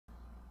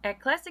At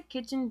Classic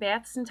Kitchen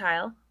Baths and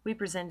Tile, we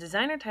present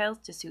designer tiles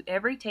to suit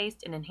every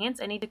taste and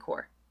enhance any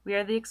decor. We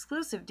are the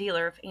exclusive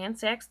dealer of Ann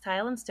Sachs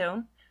Tile and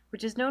Stone,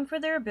 which is known for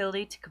their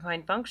ability to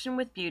combine function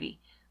with beauty.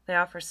 They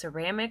offer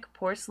ceramic,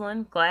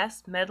 porcelain,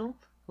 glass, metal,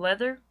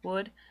 leather,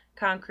 wood,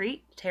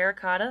 concrete,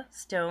 terracotta,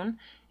 stone,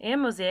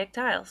 and mosaic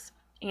tiles.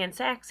 Ann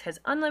Sachs has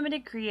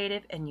unlimited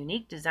creative and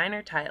unique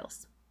designer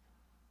tiles.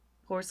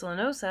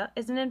 Porcelanosa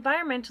is an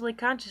environmentally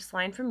conscious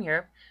line from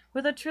Europe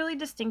with a truly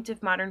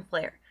distinctive modern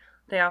flair.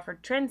 They offer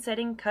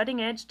trend-setting,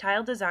 cutting-edge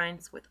tile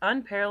designs with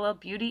unparalleled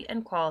beauty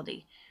and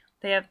quality.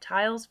 They have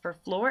tiles for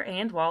floor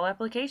and wall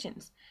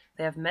applications.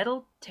 They have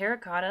metal,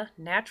 terracotta,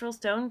 natural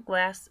stone,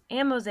 glass,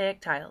 and mosaic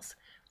tiles.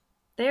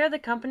 They are the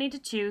company to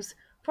choose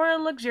for a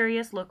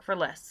luxurious look for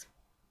less.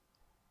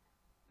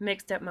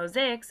 Mixed Up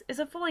Mosaics is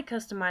a fully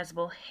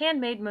customizable,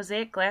 handmade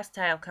mosaic glass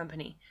tile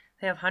company.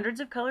 They have hundreds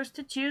of colors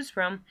to choose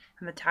from,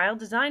 and the tile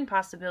design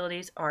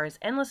possibilities are as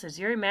endless as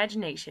your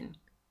imagination.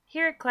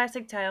 Here at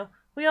Classic Tile,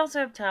 we also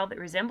have tile that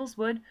resembles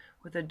wood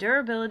with the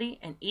durability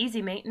and easy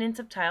maintenance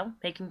of tile,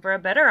 making for a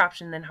better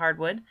option than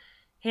hardwood.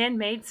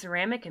 Handmade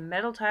ceramic and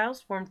metal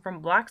tiles formed from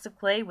blocks of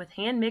clay with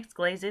hand-mixed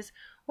glazes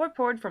or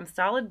poured from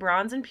solid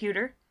bronze and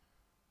pewter.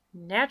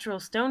 Natural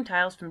stone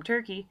tiles from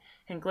Turkey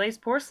and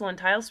glazed porcelain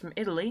tiles from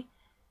Italy.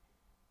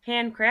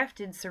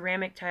 Handcrafted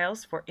ceramic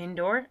tiles for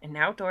indoor and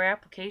outdoor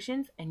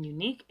applications, and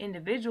unique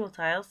individual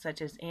tiles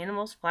such as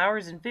animals,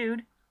 flowers, and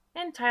food,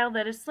 and tile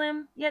that is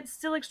slim yet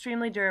still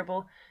extremely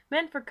durable,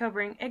 meant for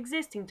covering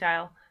existing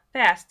tile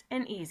fast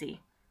and easy.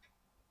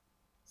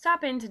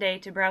 Stop in today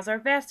to browse our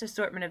vast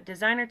assortment of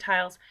designer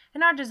tiles,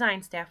 and our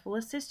design staff will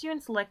assist you in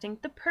selecting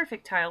the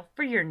perfect tile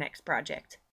for your next project.